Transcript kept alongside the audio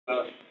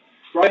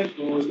Brian,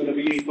 who is going to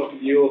be talking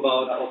to you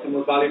about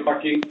autonomous valet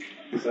parking.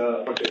 It's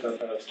a project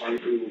that is trying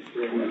to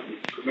bring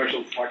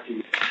commercial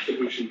parking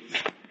solutions.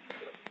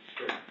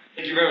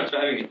 Thank you very much for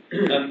having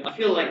me. I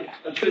feel like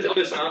I've put this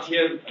obvious out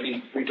here. I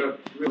mean, we've got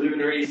real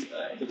luminaries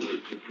in terms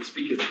of the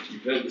speakers that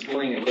you've heard this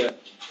morning and the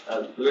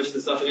rest of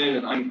this afternoon,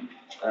 and I'm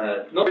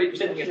not really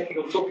presenting a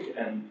technical talk,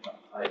 and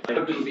I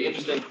hope it will be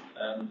interesting,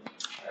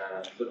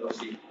 but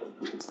obviously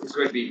it's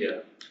great to be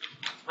here.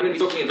 I'm going to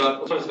be talking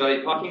about autonomous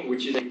valet parking,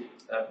 which is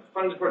a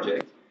funded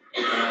project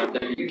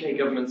that the UK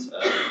government is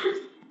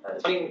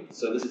funding.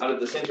 So this is out of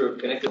the Centre of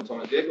Connected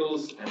Autonomous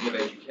Vehicles and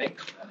Innovate UK.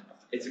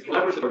 It's a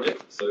collaborative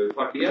project, so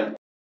Parkia.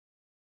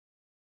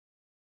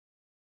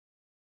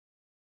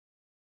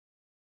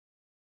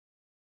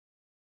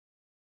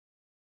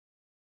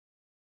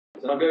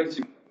 So I'm going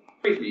to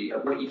briefly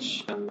what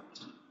each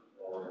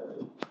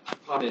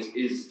partner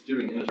is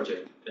doing in the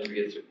project as we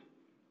get through.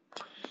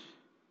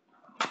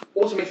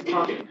 Automated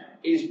parking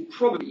is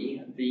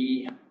probably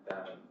the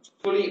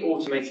fully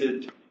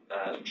automated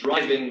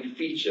driving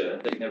feature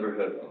that you've never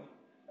heard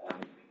of.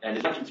 And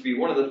it's likely to be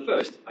one of the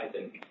first, I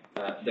think,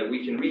 that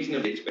we can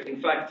reasonably expect.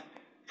 In fact,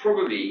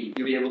 probably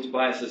you'll be able to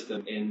buy a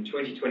system in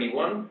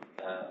 2021,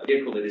 a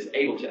vehicle that is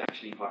able to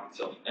actually park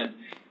itself. And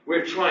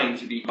we're trying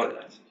to be part of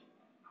that.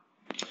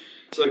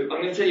 So I'm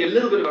going to tell you a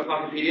little bit about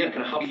Parkopedia and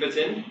kind of how we fit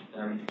in.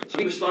 So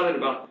we started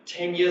about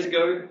 10 years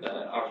ago.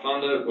 Our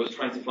founder was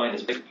trying to find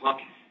his best park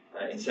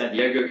in San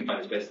Diego, can find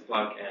his best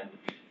park, and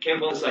came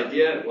up with this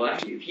idea, well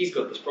actually if he's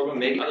got this problem,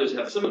 maybe others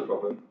have a similar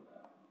problem,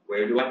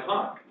 where do I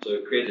park?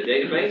 So created a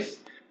database,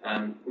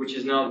 which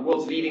is now the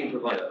world's leading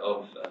provider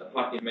of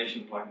parking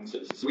information and parking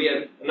services. So we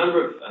have a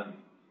number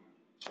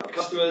of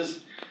customers,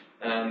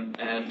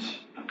 and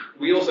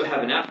we also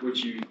have an app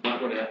which you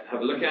might want to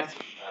have a look at.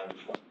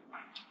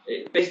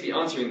 Basically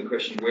answering the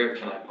question, where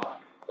can I park?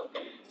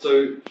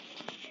 So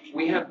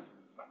we have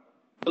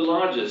the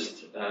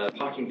largest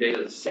parking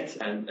data set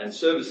and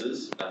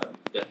services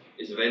that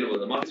is available in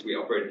the markets. We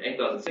operate in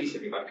 8,000 cities,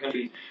 75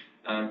 countries,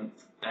 and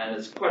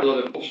there's quite a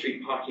lot of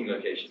off-street parking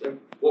locations. And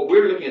what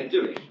we're looking at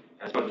doing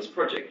as part of this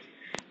project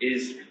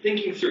is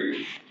thinking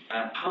through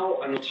how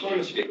an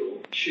autonomous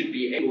vehicle should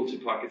be able to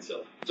park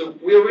itself. So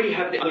we already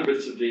have the other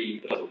bits of the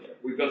puzzle there.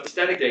 We've got the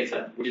static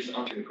data, which is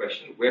answering the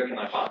question, where can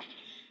I park?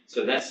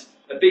 So that's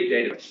a big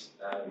database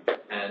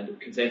and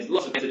contains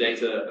lots of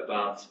metadata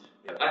about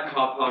at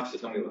car parks. So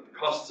tell me what the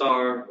costs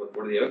are,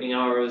 what are the opening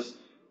hours,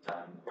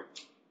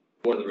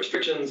 what are the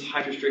restrictions,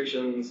 height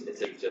restrictions,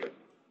 etc., etc.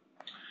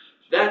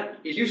 That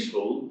is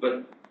useful,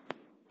 but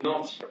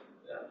not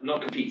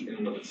complete in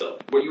and of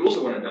itself. What you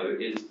also want to know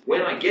is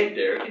when I get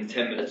there in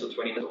 10 minutes or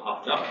 20 minutes or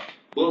half an hour,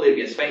 will there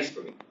be a space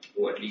for me?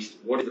 Or at least,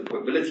 what is the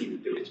probability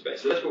that there will be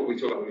space? So that's what we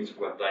talk about when we talk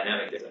about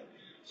dynamic data.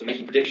 So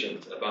making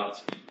predictions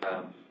about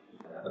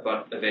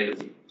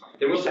availability.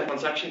 Then we also have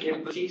transaction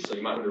capabilities, so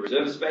you might want to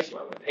reserve a space, you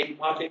might want to pay for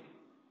parking.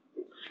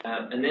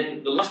 And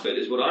then the last bit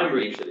is what I'm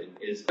really interested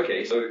in is,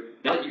 okay, so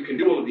now that you can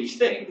do all of these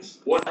things,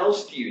 what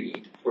else do you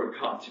need for a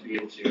car to be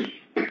able to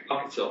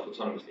park itself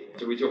autonomously?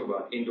 So we talk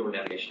about indoor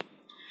navigation.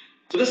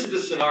 So this is the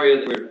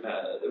scenario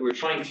that we're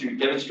trying to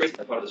demonstrate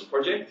as part of this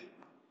project.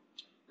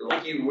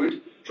 Like you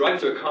would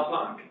drive to a car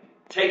park,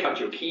 take out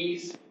your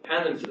keys,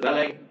 hand them to the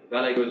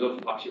valet goes off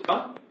and parks your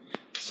car.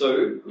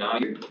 So now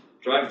you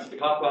drive into the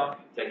car park,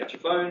 take out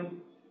your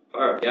phone,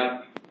 fire up the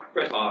app,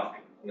 press park,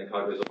 and the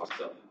car goes off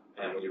itself.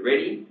 And when you're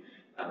ready,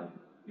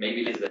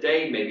 maybe later that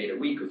day, maybe in a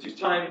week or two's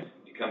time,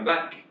 you come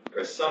back,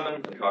 press summon,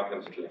 and the car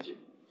comes and collects you.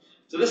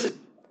 So this is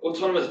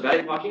autonomous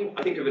valet parking.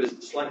 I think of it as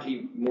a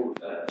slightly more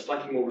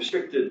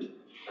restricted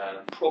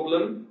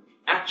problem.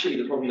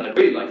 Actually, the problem that I'd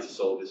really like to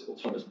solve is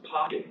autonomous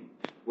parking,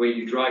 where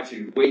you drive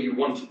to where you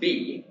want to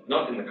be,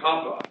 not in the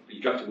car park, but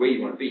you drive to where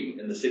you want to be,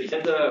 in the city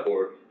centre,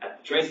 or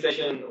at the train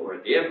station, or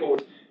at the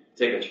airport,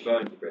 take out your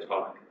phone, and press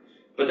park.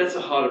 But that's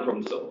a harder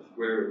problem to solve.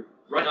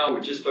 Right now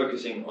we're just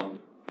focusing on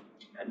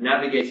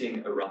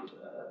navigating around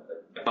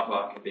a car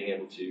park and being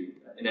able to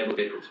enable a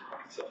vehicle to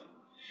park itself.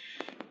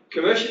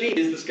 Commercially,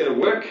 is this going to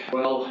work?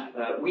 Well,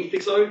 we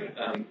think so,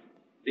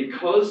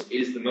 because it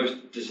is the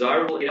most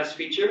desirable ADAS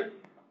feature,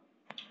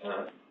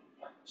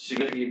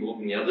 significantly more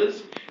than the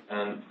others,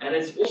 and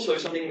it's also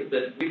something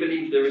that we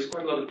believe there is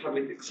quite a lot of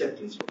public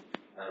acceptance for.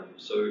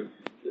 So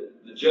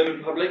the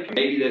German public,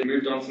 maybe they've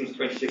moved on since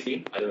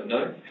 2016, I don't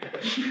know.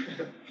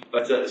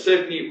 But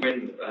certainly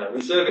when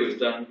the survey was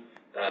done,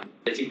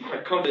 they seemed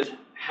quite confident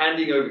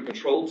handing over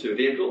control to a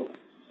vehicle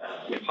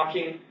when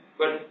parking,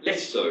 but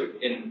less so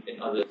in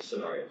other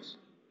scenarios.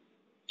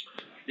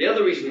 The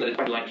other reason that it's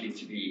quite likely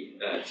to be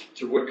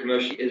to work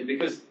commercially is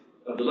because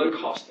of the low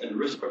cost and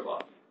risk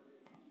profile.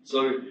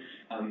 So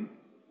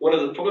one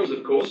of the problems,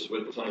 of course,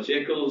 with autonomous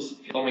vehicles,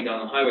 if you're following down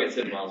the highway at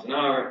 7 miles an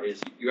hour,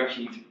 is you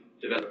actually need to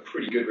develop a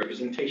pretty good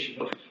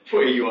representation of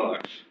where you are.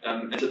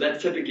 And so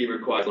that typically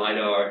requires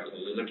LiDAR,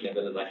 you're looking at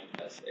the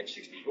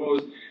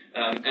H64s,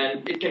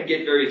 and it can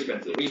get very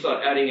expensive. When you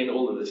start adding in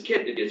all of this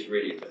kit, it gets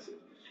really expensive.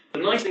 The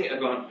nice thing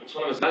about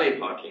autonomous valet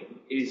parking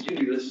is you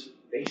can do this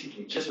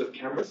basically just with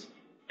cameras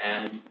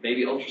and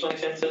maybe ultrasonic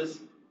sensors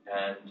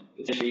and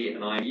potentially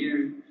an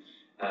IMU,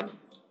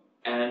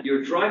 and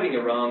you're driving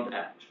around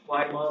at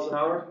 5 miles an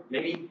hour,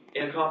 maybe,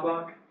 in a car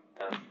park.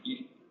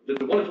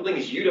 The wonderful thing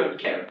is you don't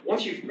care.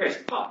 Once you've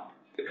pressed park,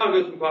 the car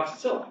goes and parks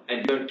itself,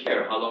 and you don't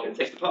care how long it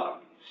takes to park.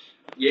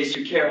 Yes,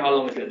 you care how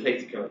long it's going to take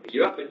to come and pick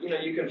you up, but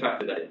you can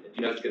factor that in. If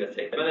you know it's going to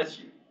take 10 minutes,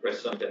 you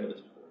press some 10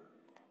 minutes before.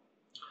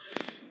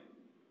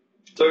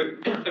 So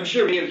I'm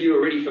sure many of you are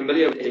already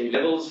familiar with SAE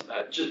levels.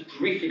 Just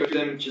briefly go through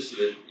them, just so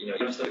that you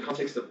understand the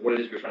context of what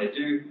it is we're trying to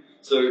do.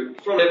 So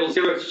from level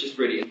 0, it's just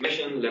really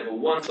information. Level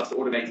 1 starts to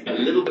automate a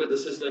little bit of the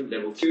system.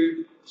 Level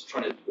 2 is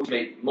trying to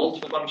automate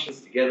multiple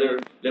functions together.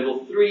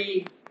 Level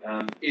 3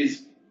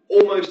 is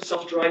almost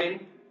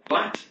self-driving,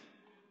 but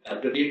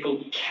the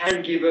vehicle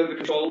can give over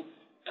control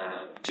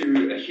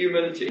to a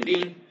human, to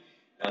intervene.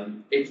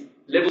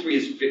 Level 3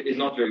 is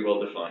not very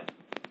well defined.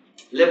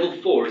 Level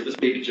 4 is this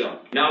big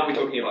jump. Now we're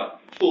talking about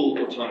full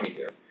autonomy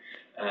here.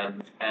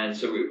 And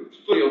so we're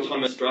fully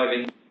autonomous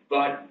driving,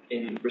 but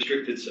in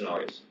restricted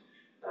scenarios.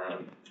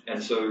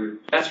 And so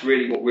that's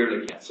really what we're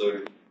looking at.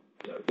 So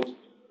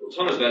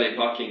autonomous valet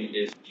parking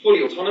is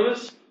fully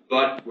autonomous,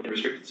 but with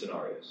restricted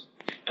scenarios.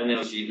 And then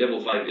obviously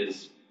level 5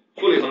 is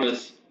fully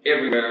autonomous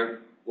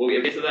everywhere. Will we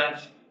ever get to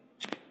that?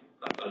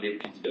 I'll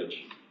leave it to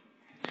judge.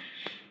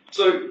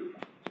 So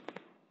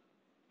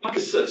Park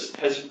Assist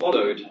has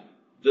followed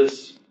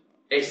this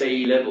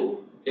SAE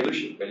level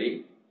evolution,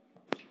 really.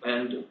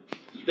 And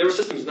there are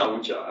systems now,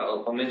 which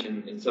I'll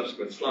mention in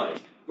subsequent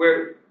slides,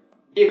 where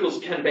vehicles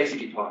can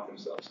basically park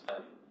themselves.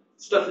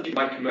 Stuff that you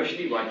buy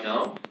commercially right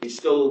now is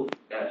still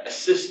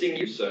assisting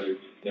you. So,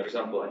 for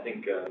example, I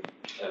think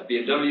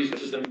BMW's a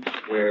system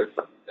where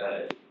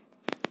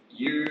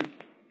you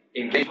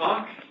engage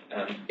park,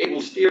 it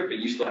will steer, but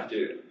you still have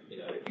to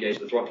engage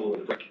the throttle or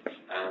the brake.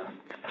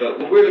 But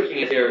what we're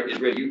looking at here is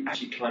where you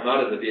actually climb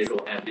out of the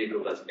vehicle and the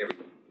vehicle does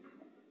everything.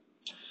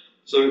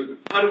 So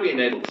how do we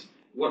enable this?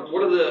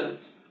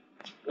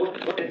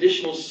 What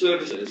additional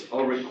services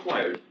are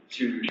required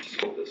to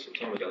support this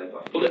autonomous valet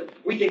parking? Well,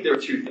 we think there are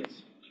 2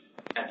 things,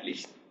 at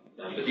least.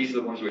 But these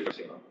are the ones we're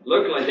focusing on.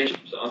 Localization,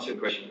 so answering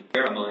the question,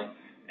 where am I?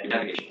 And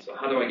navigation. So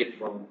how do I get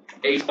from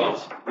a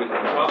spot within the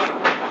car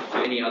park to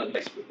any other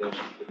place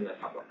within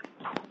that car park?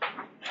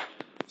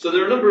 So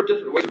there are a number of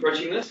different ways of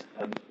approaching this.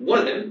 One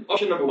of them,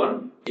 option number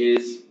 1,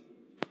 is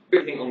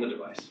everything on the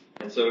device.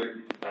 And so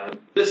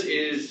this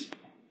is,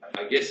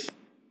 I guess,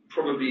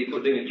 probably the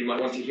thing that you might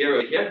want to hear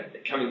over here,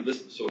 coming to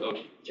this sort of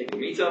technical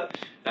meetup.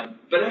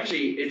 But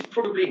actually, it's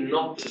probably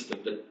not the system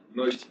that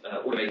most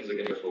automakers are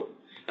going to go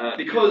for.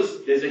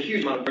 Because there's a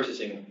huge amount of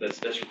processing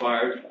that's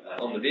required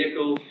on the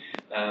vehicle,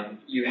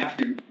 you have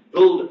to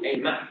build a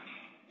map.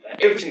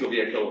 Every single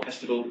vehicle has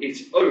to build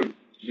its own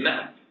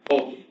map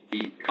of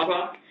the car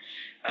park.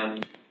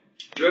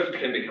 Drift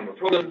can become a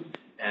problem,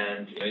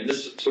 and in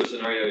this sort of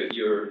scenario,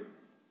 you're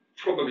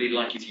probably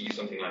likely to use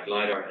something like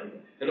LiDAR, and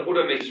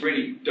automakers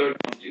really don't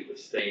want to do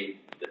this. They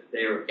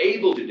are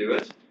able to do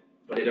it,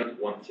 but they don't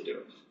want to do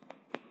it.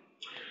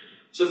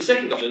 So the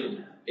second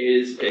option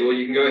is,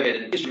 you can go ahead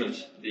and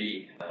instrument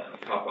the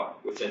car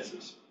park with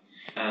sensors.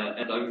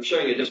 And I'm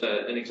showing you just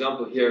an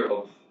example here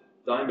of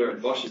Daimler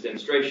and Bosch's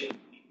demonstration,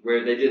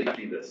 where they did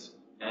exactly this.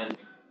 And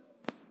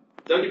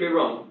don't get me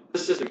wrong,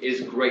 this system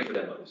is great for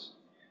demos.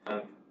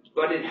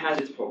 But it has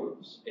its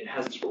problems. It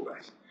has its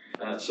drawbacks.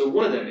 So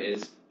one of them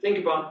is, think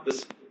about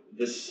this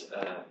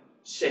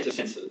set of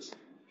sensors.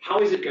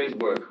 How is it going to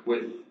work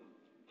with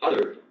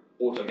other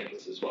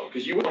automakers as well?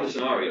 Because you want a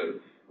scenario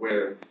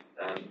where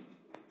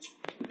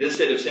this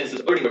set of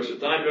sensors only works with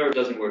Daimler,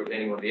 doesn't work with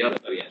any one of the other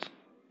OEMs.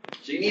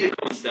 So you need a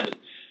common standard.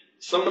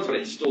 Someone's going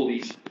to install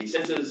these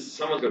sensors,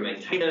 someone's going to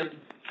maintain them.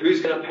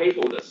 Who's going to pay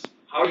for this?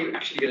 How are you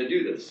actually going to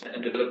do this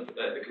and develop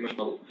a commercial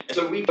model? And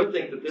so we don't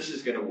think that this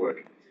is going to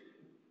work.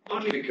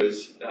 Partly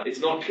because it's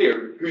not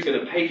clear who's going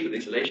to pay for the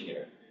installation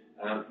here.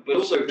 But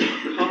also,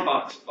 car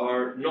parks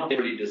are not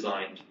really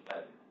designed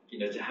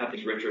to have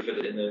things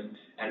retrofitted in them.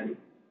 And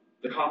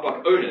the car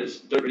park owners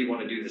don't really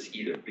want to do this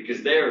either,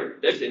 because they're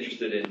just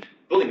interested in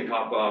building the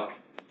car park.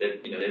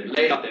 They've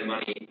laid out their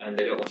money, and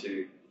they don't want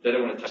to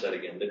touch that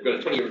again. They've got a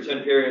 20-year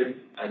return period,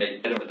 and they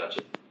don't want to touch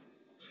it.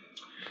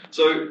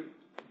 So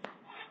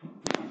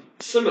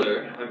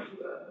similar,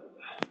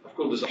 I've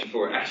called this option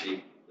 4.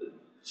 Actually, the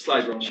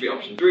slides wrong, should be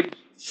option 3.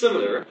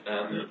 Similar,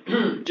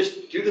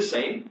 just do the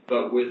same,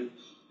 but with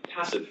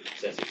passive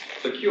sensors.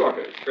 So QR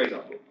codes, for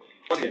example.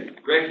 Once again,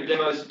 great for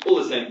demos, all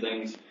the same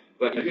things,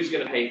 but who's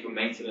going to pay for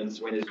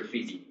maintenance when there's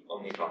graffiti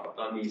on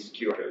these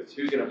QR codes?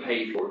 Who's going to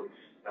pay for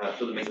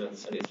the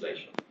maintenance and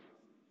installation?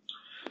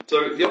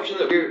 So the option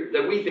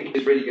that we think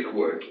is really going to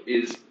work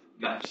is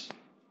maps.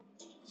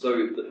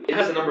 So it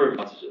has a number of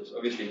advantages.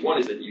 Obviously, one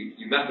is that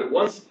you map it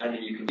once, and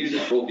then you can use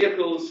it for all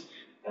vehicles.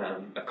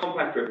 A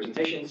compact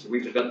representation, so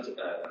we've developed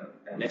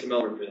an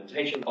XML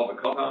representation of a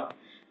car park,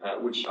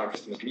 which our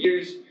customers can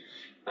use,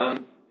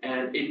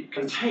 and it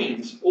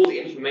contains all the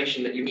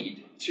information that you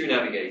need to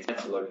navigate and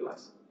to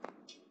localize.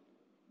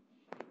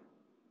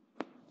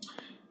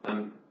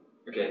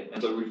 Okay,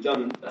 and so we've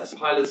done some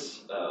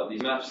pilots of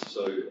these maps.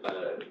 So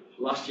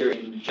last year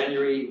in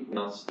January, we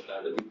announced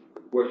that we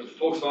worked with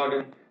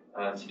Volkswagen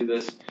to do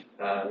this.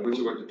 We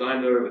also worked with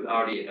Daimler, with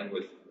Audi, and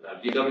with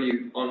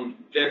BMW on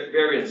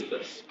variants of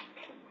this.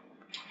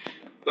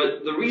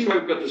 But the reason why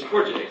we've got this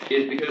project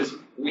is because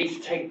we need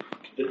to take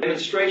the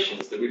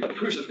demonstrations that we've got,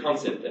 proofs of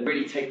concept, and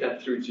really take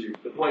that through to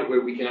the point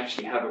where we can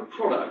actually have a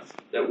product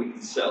that we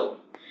can sell.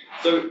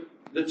 So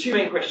the two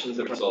main questions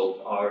that we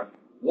solve are,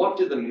 what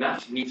do the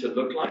maps need to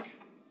look like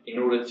in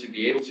order to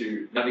be able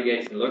to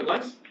navigate and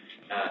localize?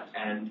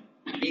 And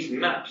these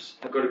maps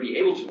have got to be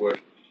able to work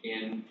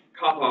in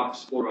car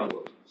parks all around the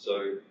world.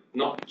 So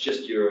not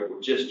just Europe,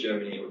 or just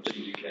Germany, or just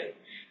the UK.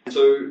 And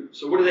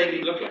so what do they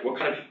really look like? What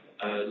kind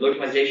of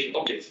localization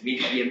objects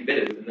need to be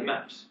embedded within the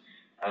maps?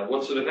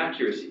 What sort of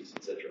accuracies,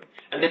 etc.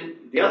 And then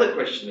the other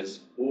question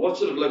is, well, what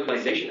sort of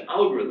localization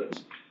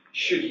algorithms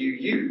should you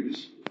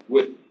use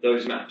with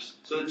those maps?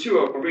 So the two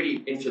are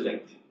really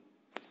interlinked.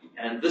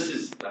 And this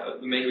is the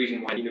main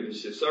reason why the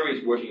University of Surrey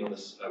is working on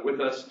this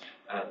with us.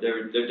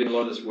 They're doing a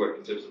lot of this work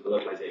in terms of the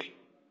localization.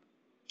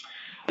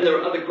 And there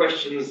are other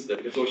questions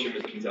that the consortium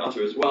is looking to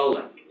answer as well,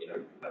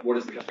 like, what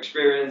is the customer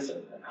experience,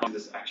 and how is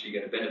this actually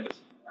going to benefit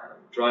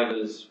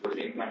drivers? What is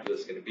the impact of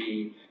this going to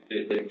be?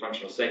 The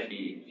functional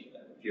safety,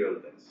 a few other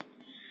things.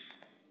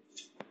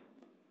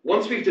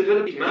 Once we've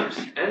developed these maps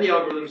and the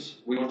algorithms,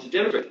 we want to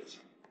demonstrate it.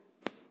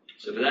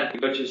 So for that, we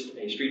purchased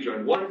a Street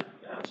Drone 1.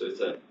 So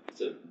it's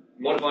a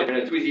modified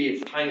Renault Twizy.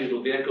 It's a tiny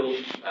little vehicle.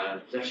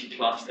 It's actually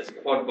classed as a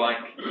quad bike.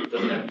 It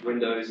doesn't have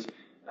windows.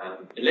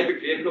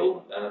 Electric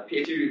vehicle.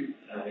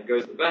 PA2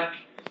 goes at the back.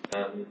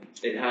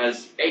 It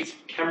has 8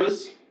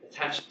 cameras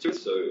attached to it,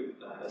 so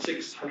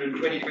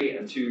 620-degree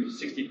and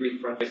 260-degree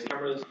front-facing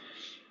cameras.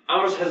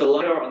 Ours has a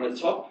LiDAR on the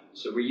top,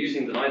 so we're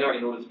using the LiDAR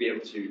in order to be able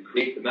to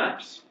create the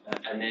maps,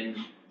 and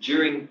then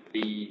during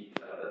the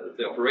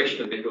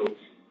operation of the vehicle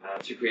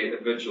to create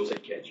a virtual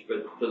safety catch.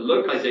 But the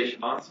localization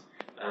part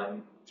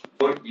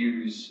won't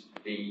use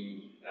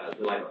the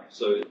LiDAR.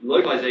 So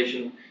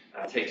localization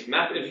takes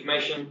map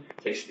information,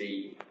 takes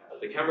the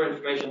camera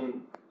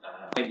information,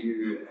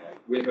 IU,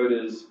 wind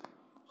coders,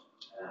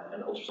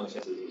 and ultrasonic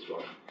sensors as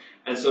well.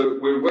 And so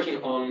we're working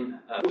on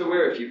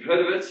AutoWare, if you've heard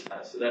of it.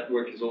 So that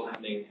work is all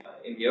happening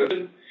in the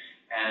open.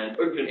 And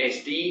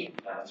OpenSD,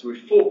 so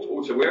we've forked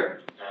AutoWare,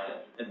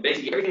 and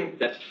basically everything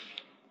that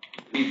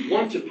we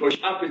want to push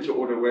up into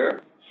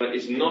AutoWare, but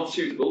is not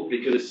suitable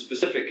because it's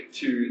specific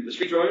to the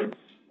street drone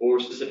or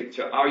specific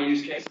to our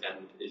use case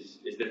and is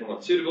definitely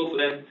not suitable for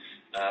them,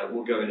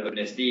 will go in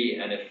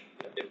OpenSD, and if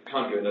it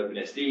can't go in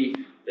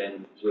OpenSD,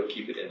 then we'll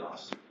keep it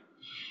in-house.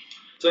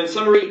 So in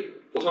summary,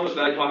 autonomous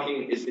valet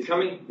parking is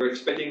coming. We're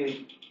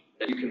expecting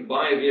that you can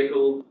buy a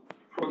vehicle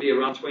probably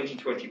around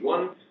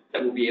 2021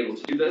 that will be able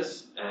to do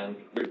this, and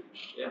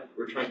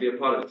we're trying to be a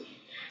part of it.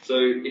 So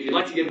if you'd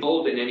like to get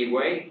involved in any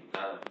way,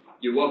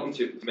 you're welcome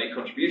to make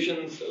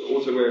contributions. So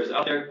AutoWare is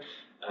out there.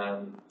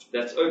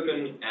 That's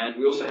open, and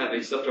we also have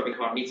a self-driving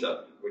car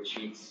meetup, which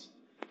meets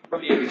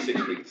probably every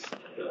 6 weeks.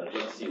 And,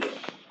 let's see that.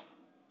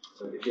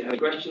 So if you have any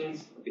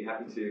questions, I'd be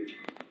happy to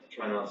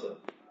try and answer.